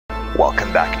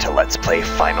Welcome back to Let's Play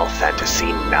Final Fantasy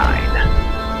IX.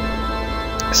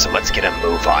 So let's get a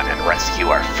move on and rescue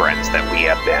our friends that we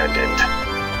abandoned.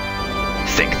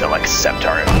 Think they'll accept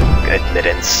our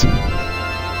admittance?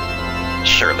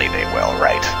 Surely they will,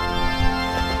 right?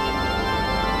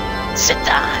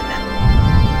 Sidon!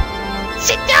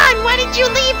 Sidon, why did you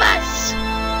leave us?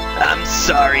 I'm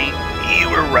sorry, you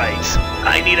were right.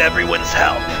 I need everyone's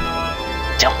help.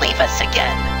 Don't leave us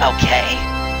again, okay?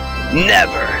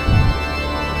 Never!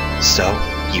 So,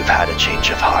 you've had a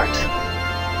change of heart.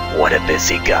 What a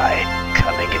busy guy,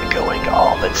 coming and going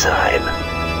all the time.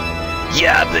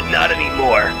 Yeah, but not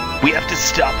anymore. We have to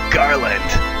stop Garland.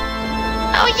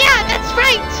 Oh yeah, that's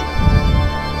right!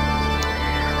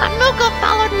 A Moogle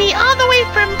followed me all the way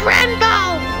from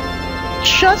Branbo!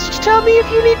 Just tell me if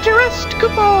you need to rest,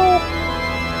 Kupo.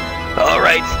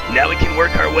 Alright, now we can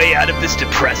work our way out of this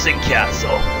depressing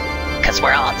castle. 'Cause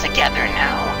we're all together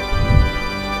now.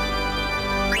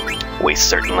 We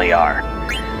certainly are.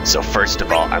 So first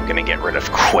of all, I'm gonna get rid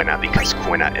of Quina because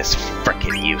Quina is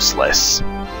frickin' useless.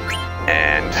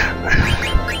 And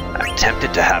I'm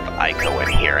tempted to have Aiko in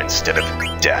here instead of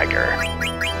Dagger.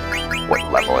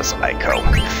 What level is Aiko?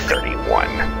 31.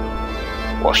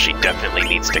 Well, she definitely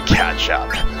needs to catch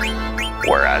up.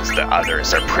 Whereas the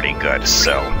others are pretty good,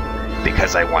 so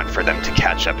because I want for them to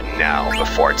catch up now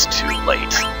before it's too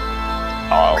late,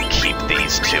 I'll keep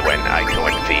these two in,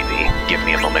 Aiko and Vivi. Give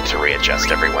me a moment to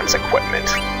readjust everyone's equipment.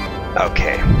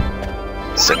 Okay,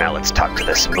 so now let's talk to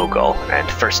this Moogle, and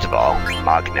first of all,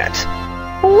 Magnet.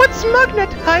 What's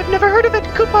Magnet? I've never heard of it,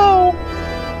 Kupo.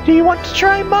 Do you want to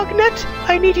try Magnet?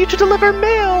 I need you to deliver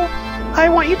mail. I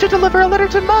want you to deliver a letter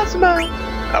to Mazma.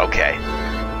 Okay.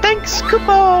 Thanks,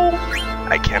 Kupo.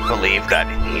 I can't believe that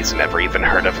he's never even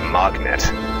heard of Magnet,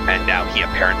 and now he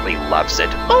apparently loves it.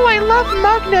 Oh, I love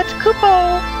Magnet,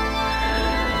 Kupo.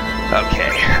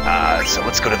 Okay, so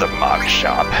let's go to the Mog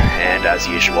shop, and as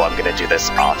usual I'm gonna do this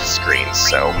off-screen,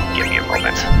 so give me a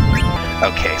moment.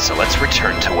 Okay, so let's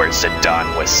return to where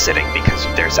Zidane was sitting, because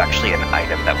there's actually an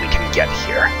item that we can get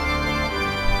here.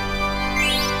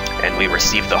 And we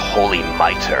received the Holy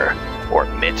Mitre, or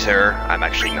Mitre, I'm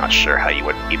actually not sure how you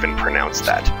would even pronounce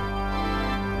that.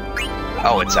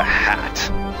 Oh, it's a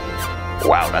hat.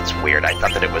 Wow, that's weird, I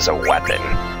thought that it was a weapon.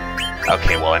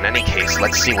 Okay, well in any case,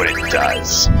 let's see what it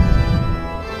does.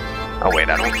 Oh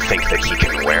wait, I don't think that he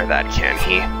can wear that, can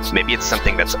he? Maybe it's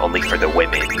something that's only for the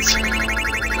women's.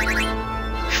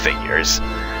 Figures.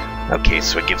 Okay,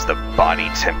 so it gives the body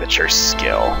temperature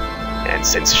skill. And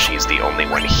since she's the only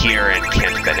one here and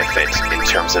can't benefit in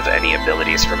terms of any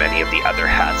abilities from any of the other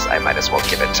hats, I might as well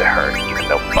give it to her, even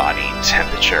though body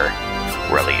temperature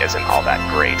really isn't all that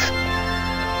great.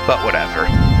 But whatever.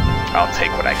 I'll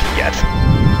take what I can get.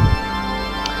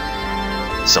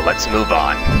 So let's move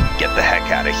on, get the heck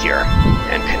out of here,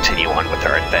 and continue on with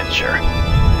our adventure.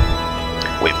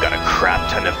 We've got a crap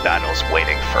ton of battles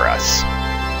waiting for us.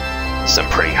 Some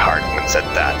pretty hard ones at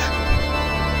that.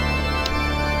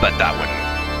 But that one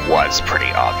was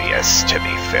pretty obvious, to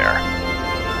be fair.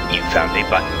 You found a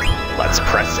button. Let's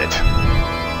press it.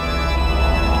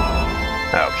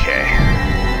 Okay.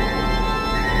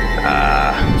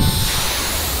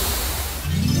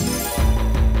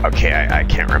 Okay, I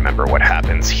can't remember what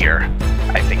happens here.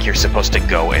 I think you're supposed to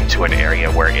go into an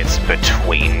area where it's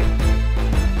between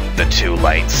the two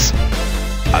lights.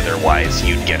 Otherwise,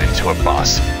 you'd get into a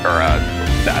boss or a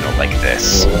battle like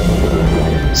this.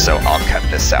 So I'll cut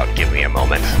this out, give me a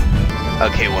moment.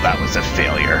 Okay, well that was a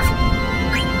failure.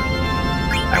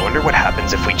 I wonder what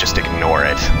happens if we just ignore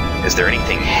it. Is there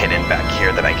anything hidden back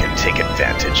here that I can take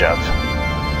advantage of?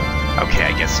 Okay,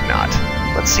 I guess not.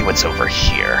 Let's see what's over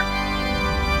here.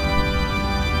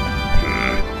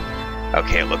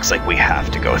 Okay, it looks like we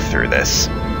have to go through this.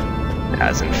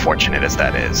 As unfortunate as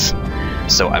that is.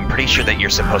 So I'm pretty sure that you're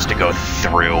supposed to go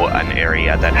through an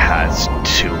area that has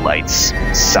two lights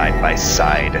side by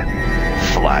side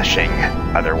flashing.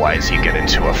 Otherwise you get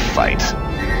into a fight.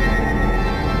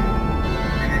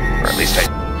 Or at least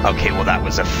okay, well that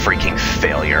was a freaking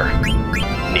failure.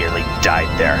 Nearly died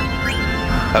there.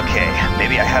 Okay,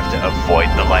 maybe I have to avoid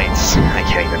the lights. I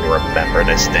can't even remember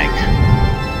this thing.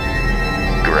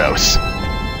 Gross.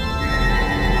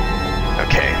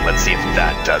 Okay, let's see if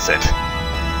that does it.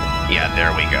 Yeah,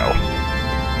 there we go.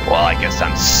 Well, I guess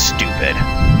I'm stupid,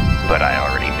 but I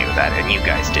already knew that, and you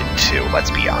guys did too,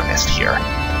 let's be honest here.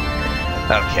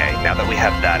 Okay, now that we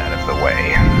have that out of the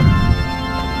way...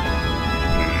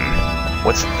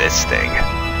 what's this thing?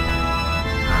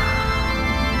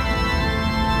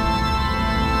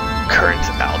 Current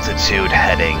altitude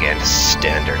heading and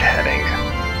standard heading.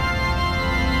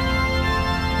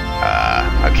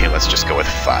 Okay, let's just go with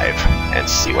 5 and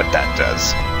see what that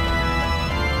does.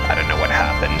 I don't know what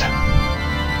happened,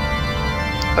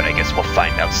 but I guess we'll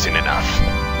find out soon enough.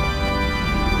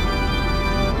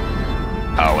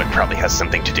 Oh, it probably has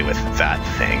something to do with that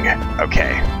thing.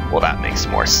 Okay, well that makes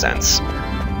more sense.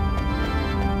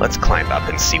 Let's climb up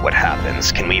and see what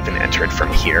happens. Can we even enter it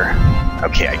from here?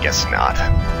 Okay, I guess not.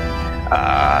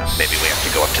 Maybe we have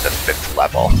to go up to the 5th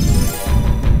level.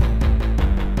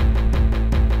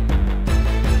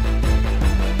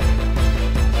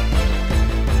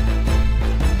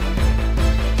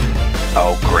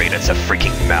 Oh great, it's a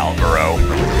freaking Malboro.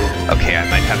 Okay, I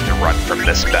might have to run from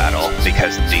this battle,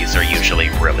 because these are usually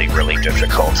really, really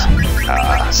difficult.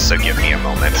 So give me a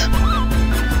moment.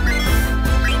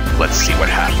 Let's see what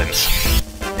happens.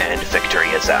 And victory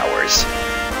is ours.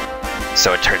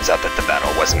 So it turns out that the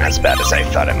battle wasn't as bad as I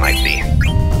thought it might be.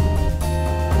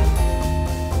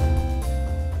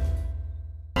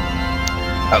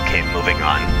 Okay, moving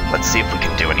on. Let's see if we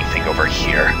can do anything over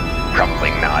here.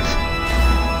 Probably not.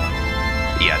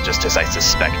 Yeah, just as I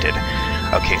suspected.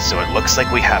 Okay, so it looks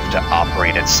like we have to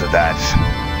operate it so that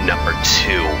number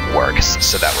 2 works,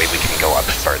 so that way we can go up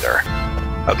further.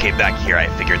 Okay, back here I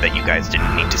figured that you guys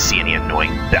didn't need to see any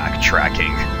annoying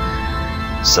backtracking.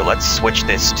 So let's switch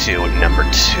this to number 2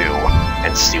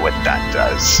 and see what that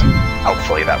does.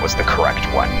 Hopefully that was the correct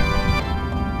one.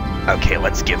 Okay,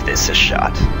 let's give this a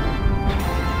shot.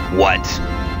 What?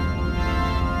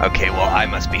 Okay, well, I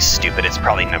must be stupid. It's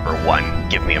probably number 1.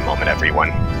 Give me a moment,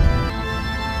 everyone.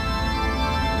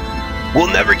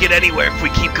 We'll never get anywhere if we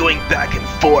keep going back and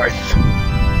forth.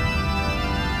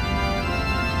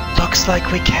 Looks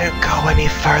like we can't go any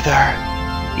further.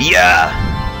 Yeah!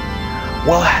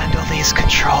 We'll handle these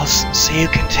controls so you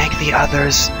can take the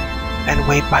others and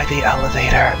wait by the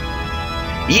elevator.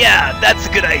 Yeah, that's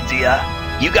a good idea.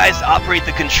 You guys operate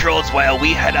the controls while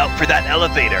we head out for that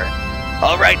elevator.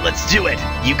 Alright, let's do it!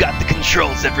 You got the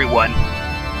controls, everyone!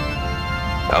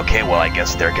 Okay, well I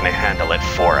guess they're gonna handle it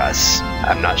for us.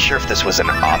 I'm not sure if this was an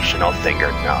optional thing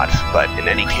or not, but in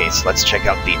any case, let's check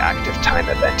out the active time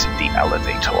event, the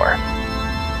elevator.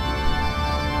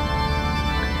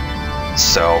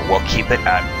 So, we'll keep it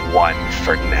at 1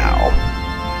 for now,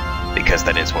 because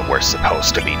that is what we're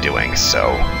supposed to be doing,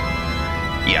 so...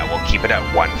 Yeah, we'll keep it at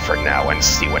 1 for now and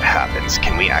see what happens.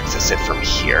 Can we access it from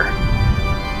here?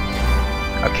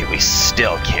 Okay, we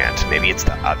still can't. Maybe it's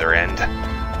the other end.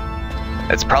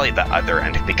 It's probably the other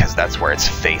end because that's where it's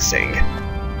facing.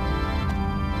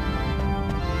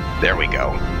 There we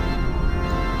go.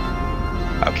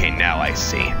 Okay, now I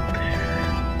see.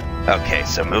 Okay,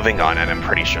 so moving on, and I'm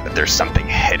pretty sure that there's something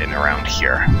hidden around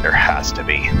here. There has to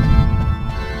be.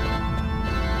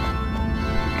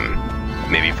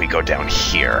 Maybe if we go down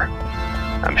here.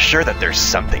 I'm sure that there's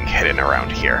something hidden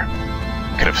around here.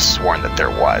 Could have sworn that there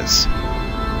was.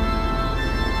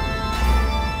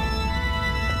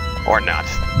 Or not.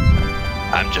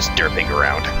 I'm just derping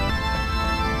around.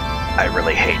 I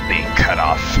really hate being cut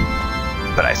off,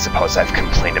 but I suppose I've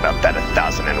complained about that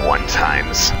 1,001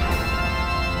 times.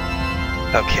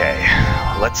 Okay,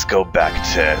 let's go back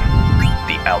to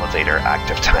the elevator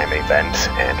active time event,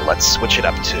 and let's switch it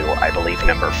up to, I believe,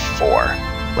 number 4.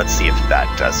 Let's see if that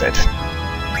does it.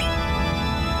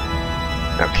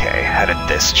 Okay, how did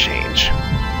this change?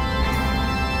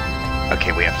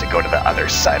 Okay, we have to go to the other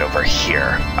side over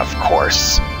here, of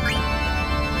course.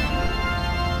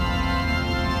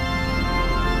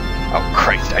 Oh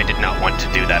Christ, I did not want to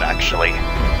do that actually.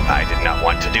 I did not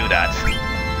want to do that.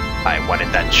 I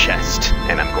wanted that chest,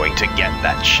 and I'm going to get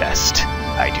that chest.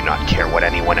 I do not care what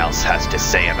anyone else has to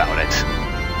say about it.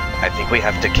 I think we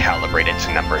have to calibrate it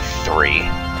to number 3.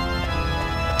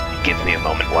 Give me a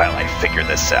moment while I figure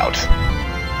this out.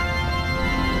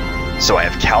 So I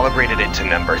have calibrated it to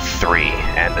number 3,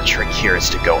 and the trick here is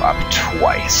to go up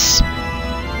twice.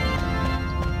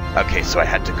 Okay, so I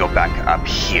had to go back up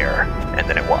here, and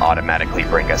then it will automatically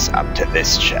bring us up to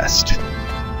this chest.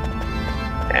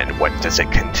 And what does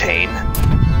it contain?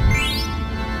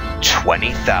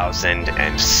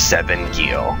 20,007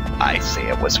 gil. I say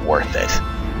it was worth it.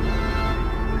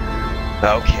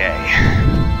 Okay,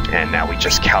 and now we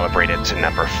just calibrate it to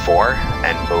number 4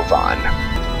 and move on.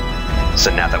 So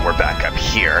now that we're back up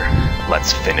here,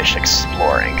 let's finish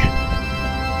exploring.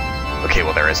 Okay,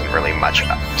 well there isn't really much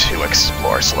up to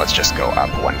explore, so let's just go up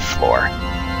 1 floor.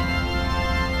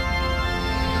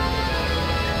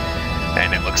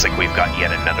 And it looks like we've got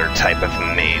yet another type of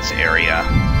maze area.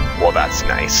 Well, that's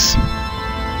nice.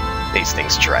 These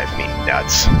things drive me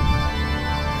nuts.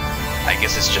 I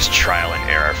guess it's just trial and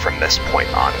error from this point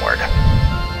onward.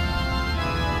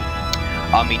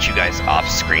 I'll meet you guys off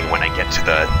screen when I get to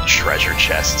the treasure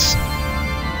chests.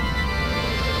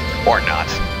 Or not.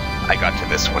 I got to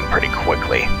this one pretty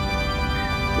quickly.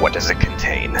 What does it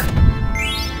contain?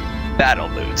 Battle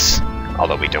boots.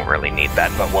 Although we don't really need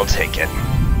that, but we'll take it.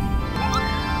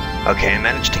 Okay, I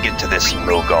managed to get to this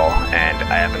Moogle, and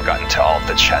I haven't gotten to all of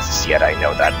the chests yet, I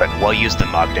know that, but we'll use the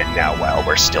magnet now while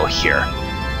we're still here.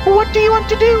 What do you want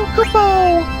to do,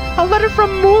 Kupo? A letter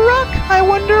from Murok? I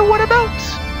wonder what about?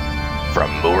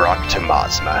 From Murok to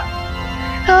Mazma.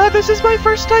 This is my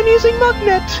first time using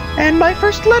Magnet, and my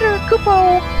first letter,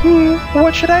 Kupo.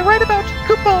 What should I write about,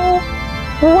 Kupo?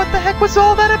 What the heck was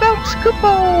all that about,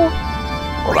 Kupo?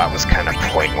 Well, that was kind of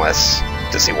pointless.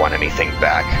 Does he want anything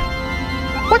back?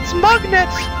 What's Magnet?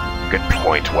 Good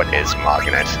point, what is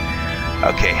Magnet?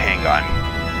 Okay, hang on.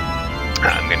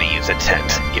 I'm gonna use a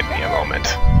tent. Give me a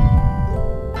moment.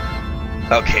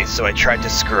 Okay, so I tried to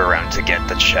screw around to get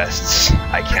the chests.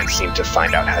 I can't seem to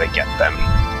find out how to get them.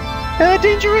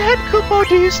 Danger ahead, Kupo.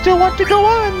 Do you still want to go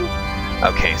on?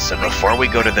 Okay, so before we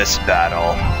go to this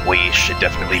battle, we should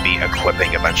definitely be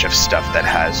equipping a bunch of stuff that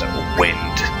has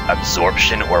wind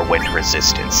absorption or wind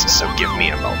resistance, so give me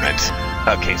a moment.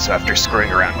 Okay, so after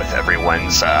screwing around with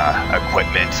everyone's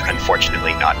equipment,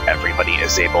 unfortunately not everybody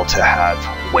is able to have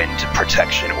wind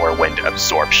protection or wind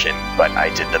absorption, but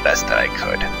I did the best that I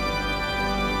could.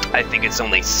 I think it's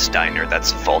only Steiner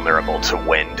that's vulnerable to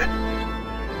wind.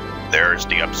 There's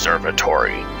the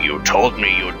observatory. You told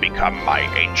me you'd become my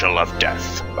angel of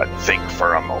death, but think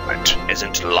for a moment.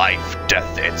 Isn't life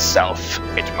death itself?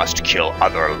 It must kill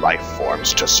other life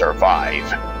forms to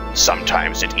survive.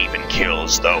 Sometimes it even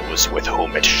kills those with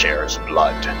whom it shares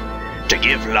blood. To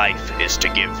give life is to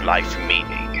give life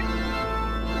meaning.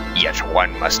 Yet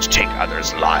one must take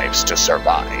others' lives to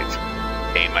survive.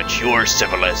 A mature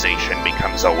civilization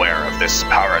becomes aware of this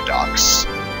paradox.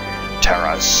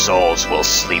 Terra's souls will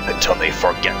sleep until they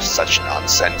forget such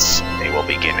nonsense. They will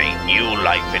begin a new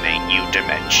life in a new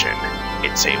dimension.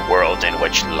 It's a world in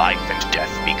which life and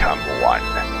death become one.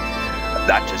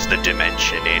 That is the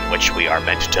dimension in which we are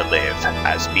meant to live,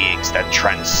 as beings that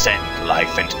transcend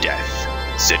life and death.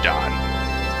 Zidane,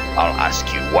 I'll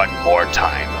ask you one more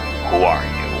time, who are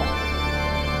you?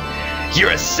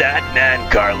 You're a sad man,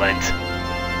 Garland.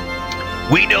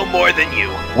 We know more than you.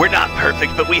 We're not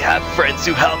perfect, but we have friends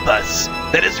who help us.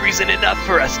 That is reason enough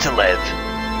for us to live.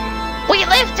 We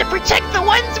live to protect the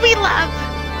ones we love.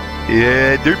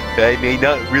 Yeah, derp, I may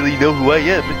not really know who I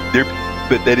am, derp,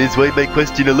 but that is why my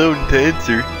question alone to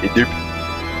answer, derp.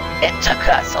 It took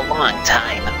us a long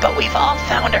time, but we've all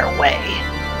found our way.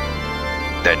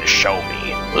 Then show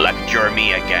me, lecture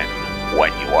me again,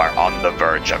 when you are on the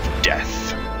verge of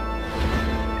death.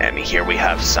 And here we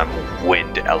have some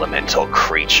wind elemental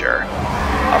creature.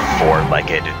 A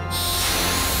four-legged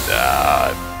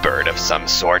bird of some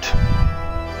sort.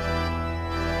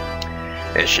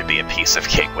 It should be a piece of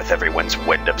cake with everyone's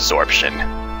wind absorption.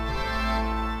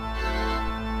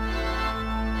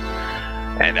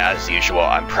 And as usual,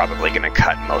 I'm probably going to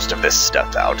cut most of this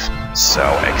stuff out, so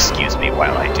excuse me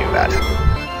while I do that.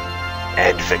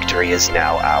 And victory is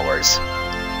now ours.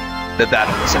 The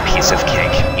battle is a piece of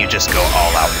cake. You just go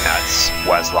all out nuts,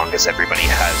 as long as everybody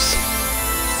has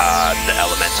the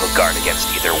elemental guard against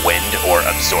either wind or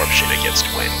absorption against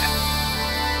wind.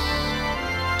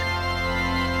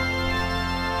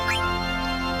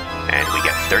 And we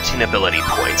get 13 ability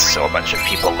points, so a bunch of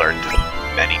people learned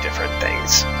many different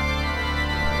things.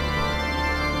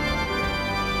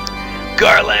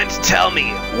 Garland, tell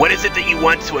me, what is it that you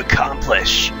want to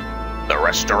accomplish? The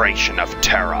restoration of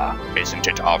Terra. Isn't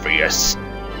it obvious?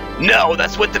 No,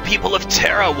 that's what the people of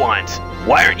Terra want.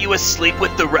 Why aren't you asleep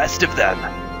with the rest of them?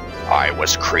 I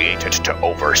was created to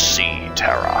oversee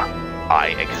Terra.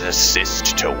 I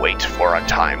exist to wait for a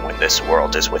time when this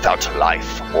world is without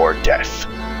life or death.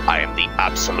 I am the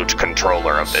absolute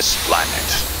controller of this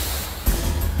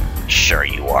planet. Sure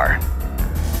you are.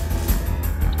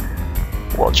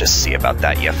 We'll just see about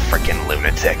that, you frickin'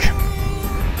 lunatic.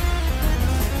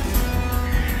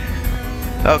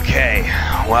 Okay,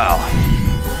 well.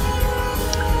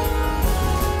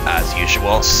 As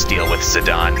usual, steal with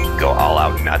Zidane, go all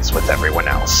out nuts with everyone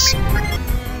else.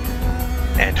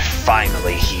 And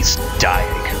finally, he's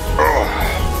dying.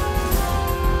 Ugh.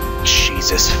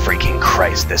 Jesus freaking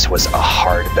Christ, this was a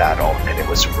hard battle, and it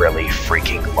was really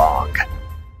freaking long.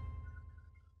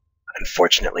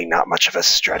 Unfortunately, not much of a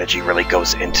strategy really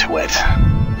goes into it.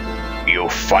 You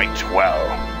fight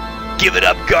well. Give it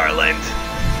up, Garland!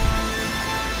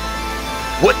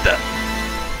 What the?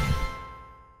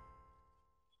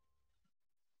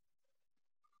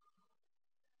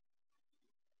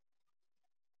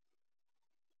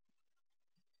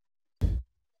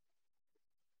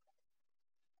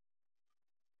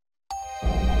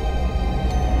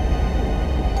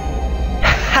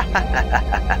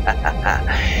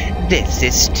 This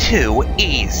is too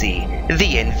easy.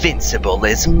 The invincible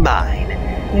is mine.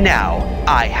 Now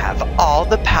I have all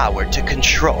the power to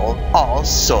control all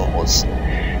souls.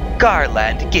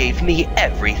 Garland gave me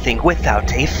everything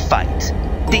without a fight.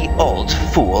 The old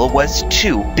fool was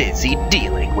too busy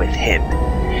dealing with him.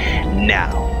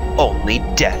 Now only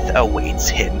death awaits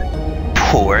him.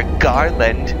 Poor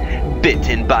Garland,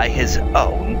 bitten by his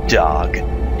own dog.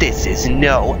 This is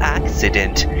no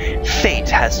accident. Fate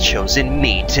has chosen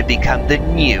me to become the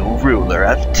new ruler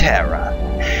of Terra.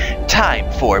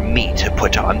 Time for me to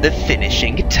put on the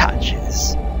finishing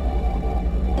touches.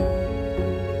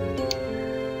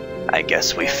 I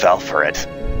guess we fell for it.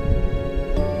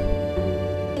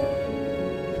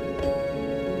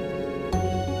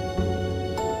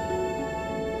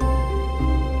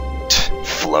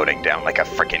 Floating down like a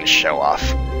frickin'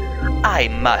 show-off. I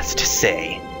must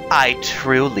say, I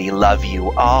truly love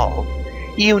you all.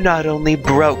 You not only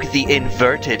broke the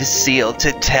inverted seal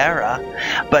to Terra,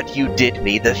 but you did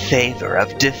me the favor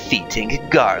of defeating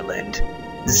Garland.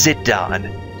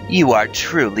 Zidane, you are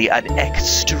truly an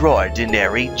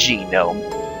extraordinary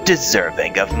genome,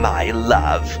 deserving of my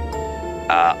love.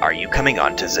 Are you coming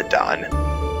on to Zidane?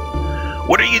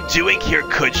 What are you doing here,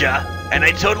 Kuja? And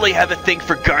I totally have a thing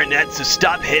for Garnet, so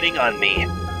stop hitting on me.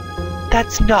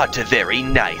 That's not a very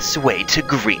nice way to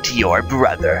greet your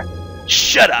brother.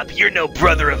 Shut up, you're no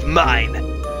brother of mine!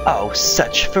 Oh,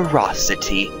 such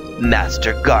ferocity.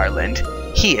 Master Garland,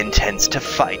 he intends to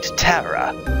fight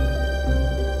Terra.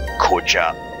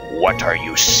 Kuja, what are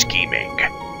you scheming?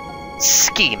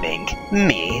 Scheming?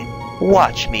 Me?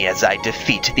 Watch me as I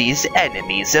defeat these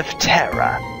enemies of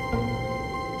Terra.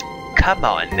 Come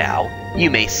on now, you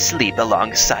may sleep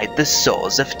alongside the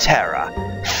souls of Terra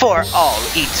for all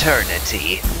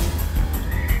eternity.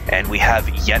 And we have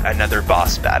yet another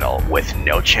boss battle with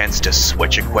no chance to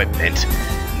switch equipment,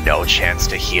 no chance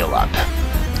to heal up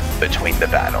between the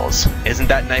battles. Isn't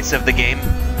that nice of the game?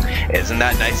 Isn't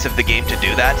that nice of the game to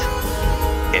do that?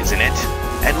 Isn't it?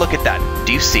 And look at that.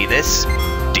 Do you see this?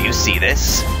 Do you see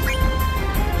this?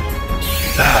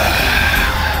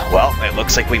 Well, it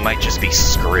looks like we might just be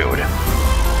screwed.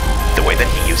 The way that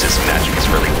he uses magic is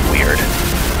really weird.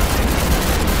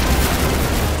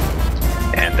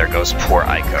 And there goes poor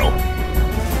Aiko.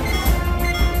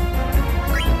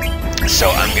 So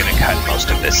I'm gonna cut most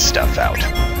of this stuff out.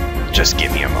 Just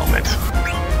give me a moment.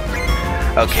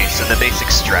 Okay, so the basic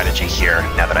strategy here,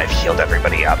 now that I've healed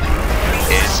everybody up,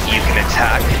 is you can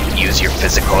attack, use your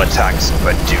physical attacks,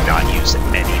 but do not use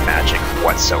any magic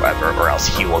whatsoever, or else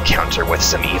he will counter with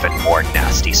some even more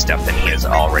nasty stuff than he is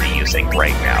already using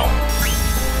right now.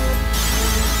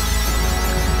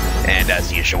 And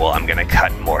as usual, I'm gonna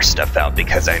cut more stuff out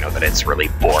because I know that it's really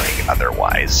boring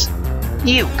otherwise.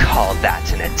 You call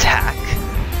that an attack?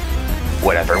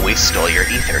 Whatever, we stole your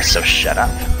ether, so shut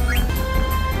up.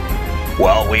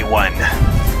 Well, we won.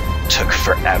 Took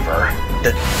forever.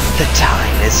 The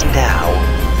time is now.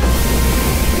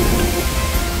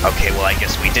 Okay, well I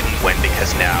guess we didn't win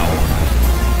because now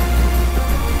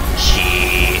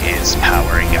he is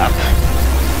powering up.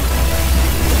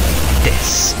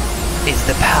 This is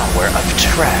the power of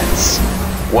trance.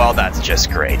 Well, that's just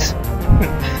great.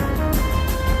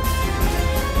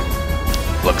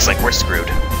 Looks like we're screwed.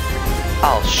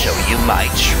 I'll show you my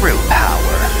true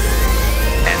power.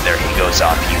 And there he goes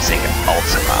off using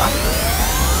Ultima.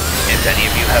 If any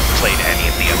of you have played any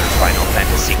of the other Final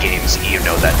Fantasy games, you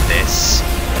know that this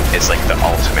is like the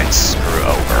ultimate screw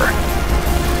over.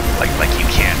 Like you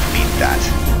can't beat that.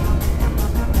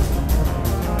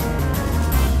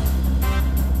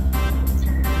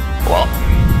 Well,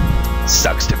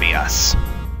 sucks to be us.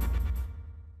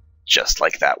 Just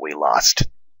like that, we lost.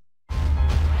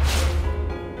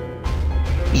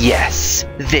 Yes,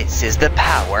 this is the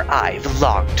power I've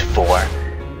longed for.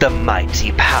 The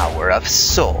mighty power of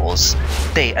souls.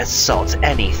 They assault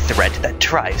any threat that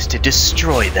tries to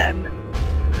destroy them.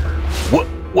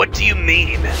 What do you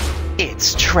mean?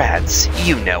 It's trance.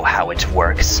 You know how it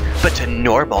works. But a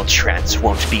normal trance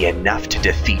won't be enough to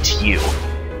defeat you.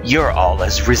 You're all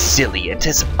as resilient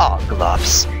as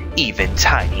Oglops. Even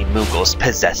tiny Moogles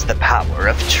possess the power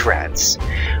of trance.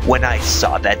 When I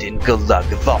saw that in Gulug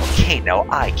Volcano,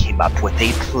 I came up with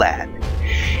a plan.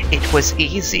 It was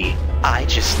easy. I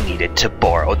just needed to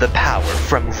borrow the power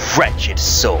from wretched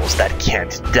souls that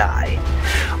can't die.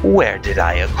 Where did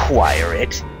I acquire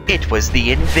it? It was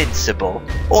the invincible,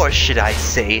 or should I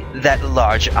say, that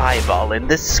large eyeball in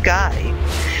the sky.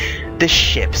 The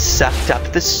ship sucked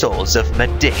up the souls of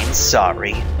Madain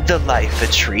Sari, the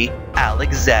Life-a-Tree,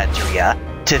 Alexandria,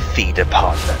 to feed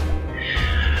upon them.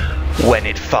 When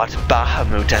it fought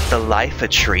Bahamut at the Lifa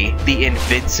Tree, the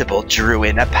Invincible drew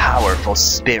in a powerful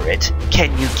spirit.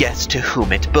 Can you guess to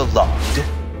whom it belonged?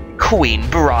 Queen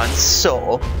Bronze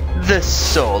Soul, the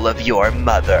soul of your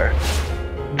mother.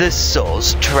 The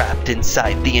souls trapped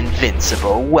inside the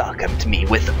Invincible welcomed me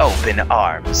with open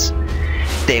arms.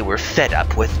 They were fed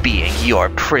up with being your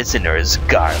prisoners,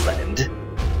 Garland.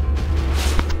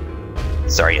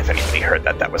 Sorry if anybody heard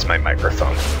that. That was my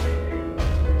microphone.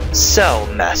 So,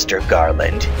 Master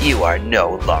Garland, you are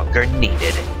no longer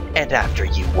needed, and after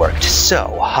you worked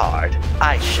so hard,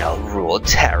 I shall rule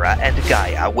Terra and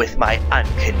Gaia with my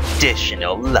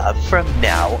unconditional love from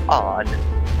now on.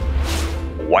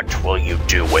 What will you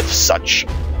do with such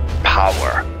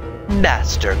power?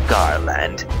 Master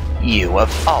Garland, you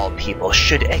of all people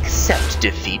should accept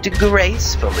defeat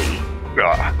gracefully.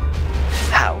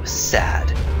 How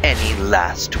sad. Any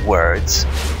last words?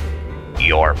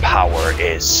 Your power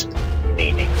is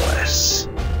meaningless.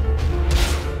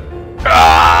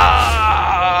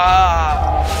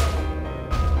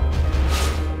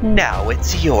 Now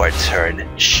it's your turn.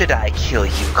 Should I kill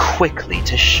you quickly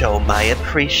to show my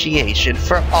appreciation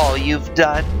for all you've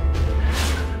done?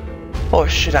 Or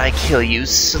should I kill you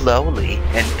slowly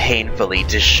and painfully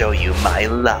to show you my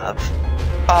love?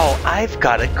 Oh, I've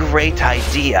got a great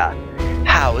idea.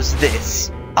 How's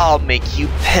this? I'll make you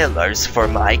pillars for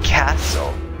my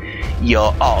castle.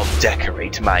 You'll all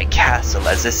decorate my castle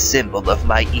as a symbol of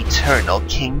my eternal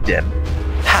kingdom.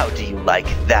 How do you like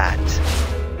that?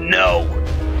 No,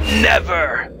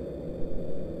 never!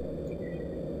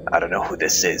 I don't know who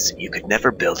this is. You could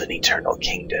never build an eternal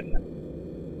kingdom.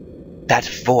 That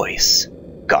voice,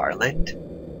 Garland?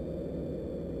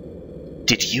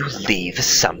 Did you leave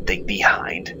something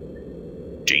behind?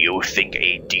 Do you think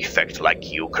a defect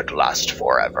like you could last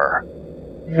forever?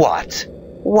 What?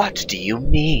 What do you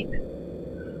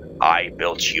mean? I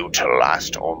built you to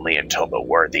last only until the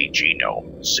worthy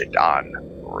genome,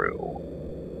 Zidane,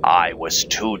 grew. I was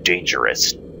too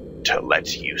dangerous to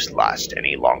let you last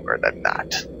any longer than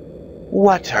that.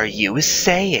 What are you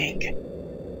saying?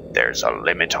 There's a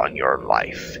limit on your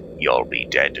life. You'll be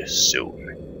dead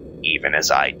soon. Even as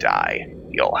I die,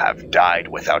 you'll have died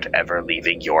without ever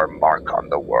leaving your mark on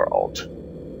the world.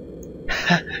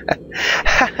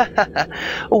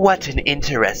 What an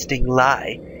interesting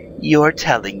lie. You're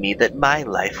telling me that my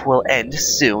life will end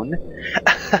soon?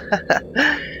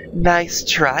 Nice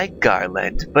try,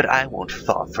 Garland, but I won't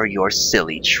fall for your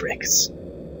silly tricks.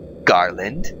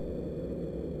 Garland?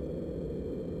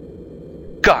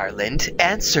 Garland,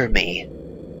 answer me.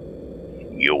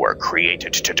 You were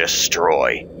created to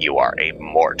destroy. You are a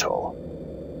mortal.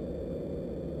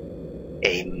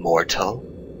 A mortal?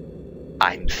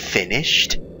 I'm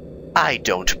finished? I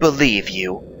don't believe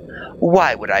you.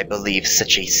 Why would I believe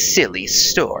such a silly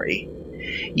story?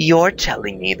 You're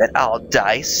telling me that I'll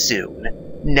die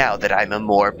soon, now that I'm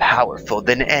more powerful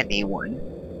than anyone.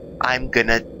 I'm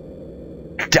gonna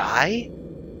die?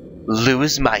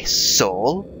 Lose my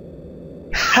soul?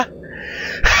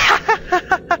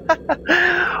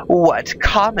 What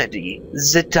comedy!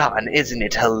 Zidane, isn't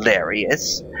it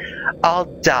hilarious? I'll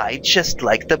die just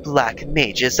like the black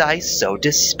mages I so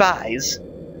despise.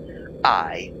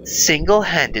 I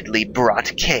single-handedly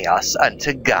brought chaos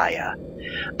unto Gaia,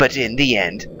 but in the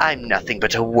end, I'm nothing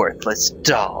but a worthless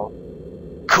doll.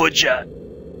 Kuja!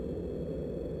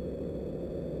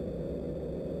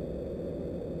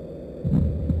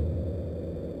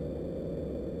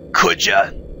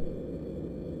 Kuja!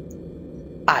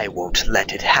 I won't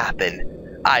let it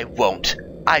happen. I won't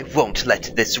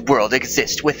let this world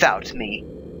exist without me.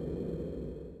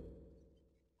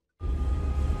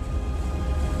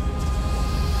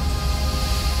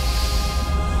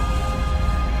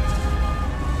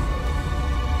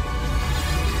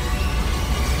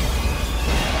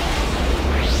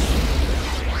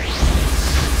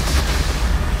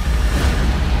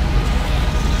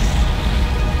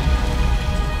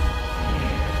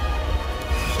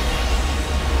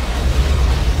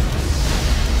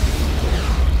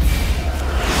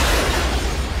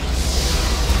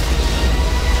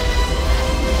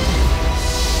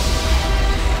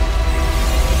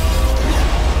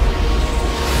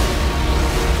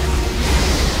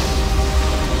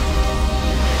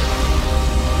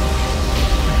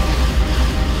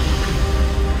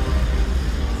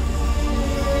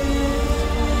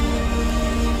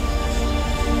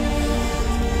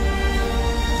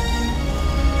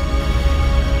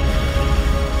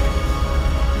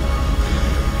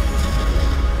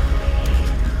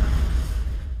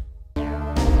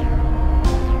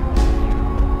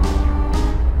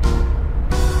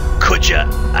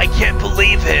 I can't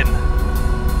believe him!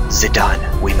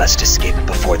 Zidane, we must escape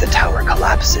before the tower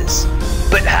collapses.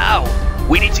 But how?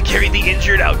 We need to carry the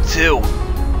injured out too.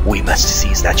 We must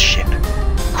seize that ship.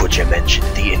 Kuja mentioned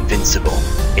the Invincible.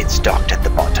 It's docked at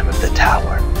the bottom of the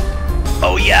tower.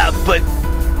 Oh yeah, but...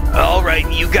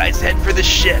 Alright, you guys head for the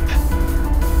ship.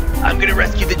 I'm gonna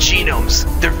rescue the genomes.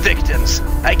 They're victims.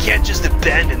 I can't just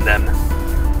abandon them.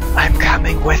 I'm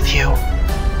coming with you.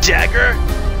 Dagger?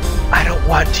 I don't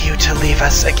want you to leave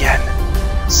us again,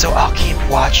 so I'll keep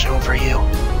watch over you.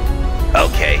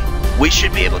 Okay, we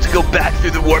should be able to go back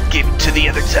through the warp gate to the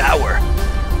other tower.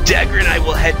 Dagger and I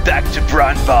will head back to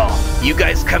Bronball. You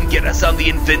guys come get us on the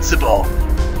Invincible.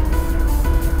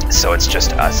 So it's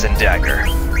just us and Dagger.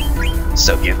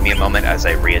 So give me a moment as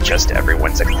I readjust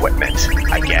everyone's equipment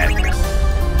again.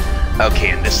 Okay,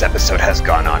 and this episode has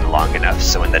gone on long enough,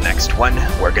 so in the next one,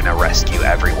 we're gonna rescue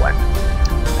everyone.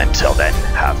 Until then,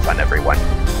 have fun everyone.